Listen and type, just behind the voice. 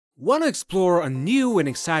Want to explore a new and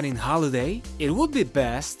exciting holiday? It would be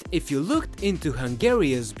best if you looked into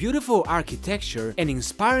Hungary's beautiful architecture and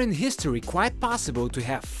inspiring history. Quite possible to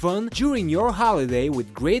have fun during your holiday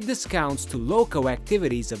with great discounts to local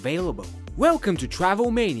activities available. Welcome to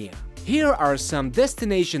Travel Mania. Here are some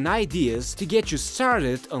destination ideas to get you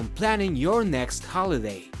started on planning your next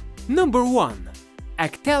holiday. Number 1.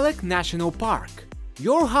 Aktelek National Park.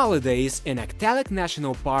 Your holidays in Aktelek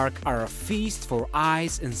National Park are a feast for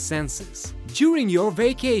eyes and senses. During your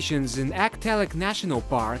vacations in Aktelek National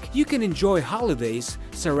Park, you can enjoy holidays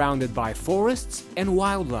surrounded by forests and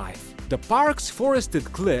wildlife. The park's forested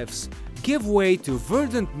cliffs give way to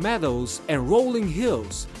verdant meadows and rolling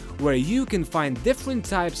hills, where you can find different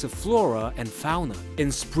types of flora and fauna.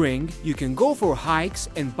 In spring, you can go for hikes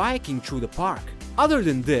and biking through the park. Other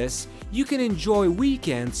than this, you can enjoy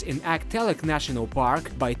weekends in Aktelek National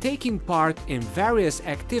Park by taking part in various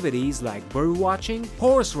activities like birdwatching,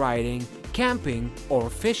 horse riding, camping, or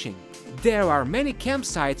fishing. There are many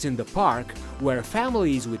campsites in the park where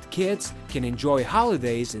families with kids can enjoy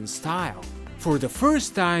holidays in style. For the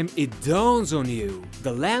first time, it dawns on you.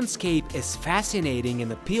 The landscape is fascinating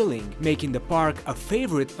and appealing, making the park a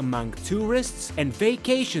favorite among tourists and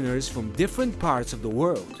vacationers from different parts of the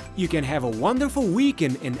world. You can have a wonderful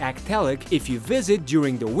weekend in Aktelek if you visit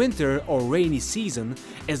during the winter or rainy season,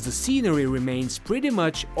 as the scenery remains pretty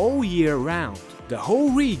much all year round. The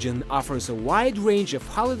whole region offers a wide range of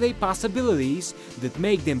holiday possibilities that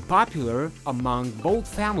make them popular among both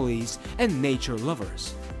families and nature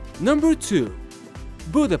lovers. Number 2.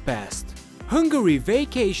 Budapest. Hungary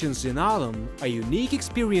vacations in autumn, a unique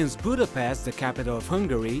experience. Budapest, the capital of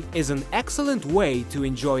Hungary, is an excellent way to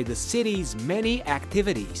enjoy the city's many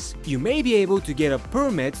activities. You may be able to get a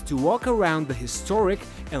permit to walk around the historic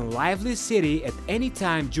and lively city at any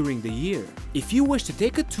time during the year. If you wish to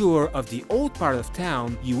take a tour of the old part of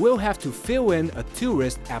town, you will have to fill in a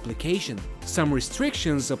tourist application. Some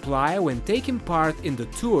restrictions apply when taking part in the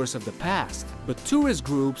tours of the past, but tourist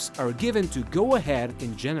groups are given to go ahead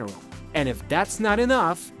in general. And if that's not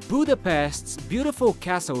enough, Budapest's beautiful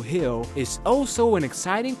Castle Hill is also an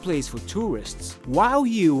exciting place for tourists. While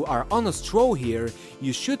you are on a stroll here,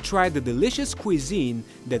 you should try the delicious cuisine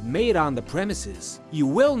that made on the premises. You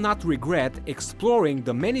will not regret exploring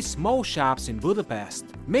the many small shops in Budapest.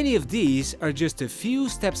 Many of these are just a few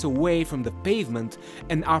steps away from the pavement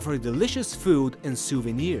and offer delicious food and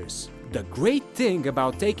souvenirs. The great thing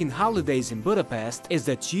about taking holidays in Budapest is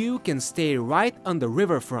that you can stay right on the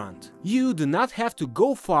riverfront. You do not have to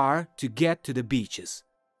go far to get to the beaches.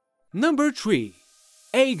 Number 3.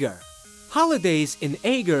 Eger. Holidays in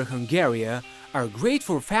Eger, Hungary are great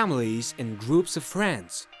for families and groups of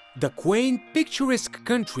friends. The quaint, picturesque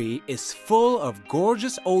country is full of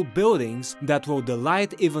gorgeous old buildings that will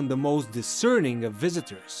delight even the most discerning of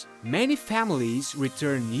visitors. Many families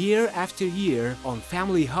return year after year on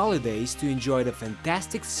family holidays to enjoy the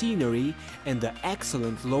fantastic scenery and the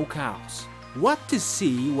excellent locales. What to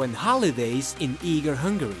see when holidays in Eger,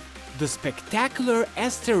 Hungary? The spectacular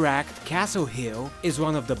Esztergom Castle Hill is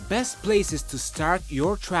one of the best places to start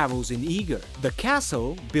your travels in Eger. The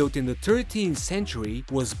castle, built in the 13th century,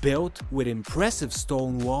 was built with impressive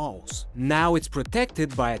stone walls. Now it's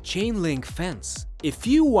protected by a chain-link fence. If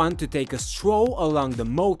you want to take a stroll along the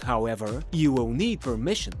moat, however, you will need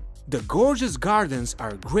permission. The gorgeous gardens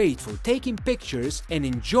are great for taking pictures and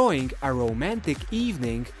enjoying a romantic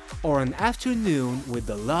evening or an afternoon with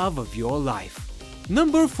the love of your life.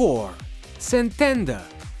 Number 4. Szentendre.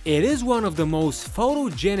 It is one of the most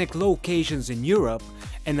photogenic locations in Europe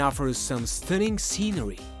and offers some stunning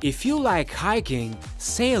scenery. If you like hiking,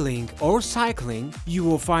 sailing, or cycling, you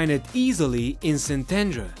will find it easily in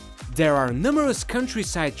Szentendre. There are numerous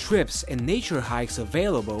countryside trips and nature hikes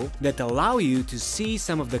available that allow you to see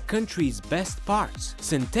some of the country's best parts.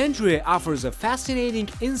 Szentendre offers a fascinating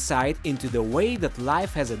insight into the way that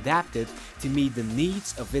life has adapted to meet the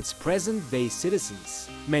needs of its present-day citizens.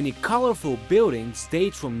 Many colorful buildings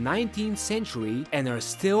date from 19th century and are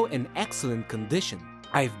still in excellent condition.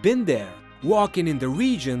 I've been there. Walking in the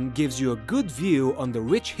region gives you a good view on the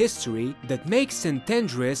rich history that makes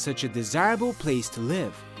Szentendre such a desirable place to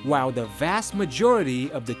live. While the vast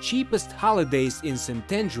majority of the cheapest holidays in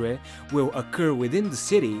Szentendre will occur within the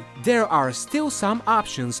city, there are still some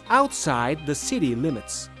options outside the city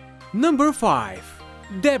limits. Number 5.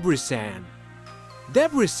 Debrecen.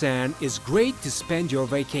 Debrecen is great to spend your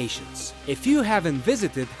vacations. If you haven't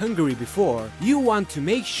visited Hungary before, you want to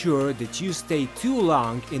make sure that you stay too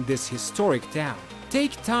long in this historic town.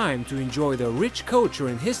 Take time to enjoy the rich culture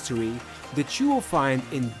and history that you will find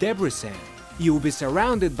in Debrecen. You will be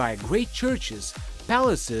surrounded by great churches,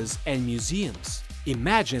 palaces, and museums.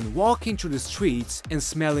 Imagine walking through the streets and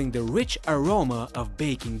smelling the rich aroma of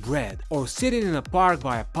baking bread, or sitting in a park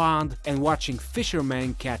by a pond and watching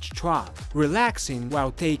fishermen catch trout, relaxing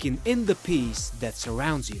while taking in the peace that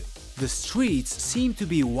surrounds you. The streets seem to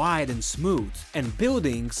be wide and smooth, and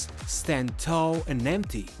buildings stand tall and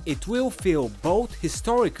empty. It will feel both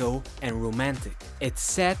historical and romantic. It's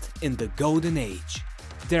set in the Golden Age.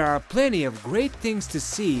 There are plenty of great things to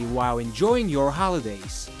see while enjoying your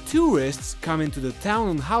holidays. Tourists coming to the town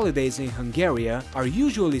on holidays in Hungary are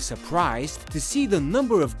usually surprised to see the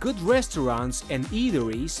number of good restaurants and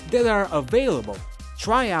eateries that are available.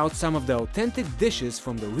 Try out some of the authentic dishes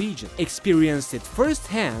from the region. Experience it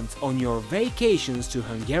firsthand on your vacations to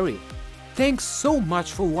Hungary. Thanks so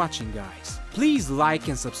much for watching, guys. Please like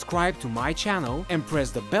and subscribe to my channel and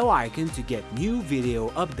press the bell icon to get new video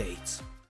updates.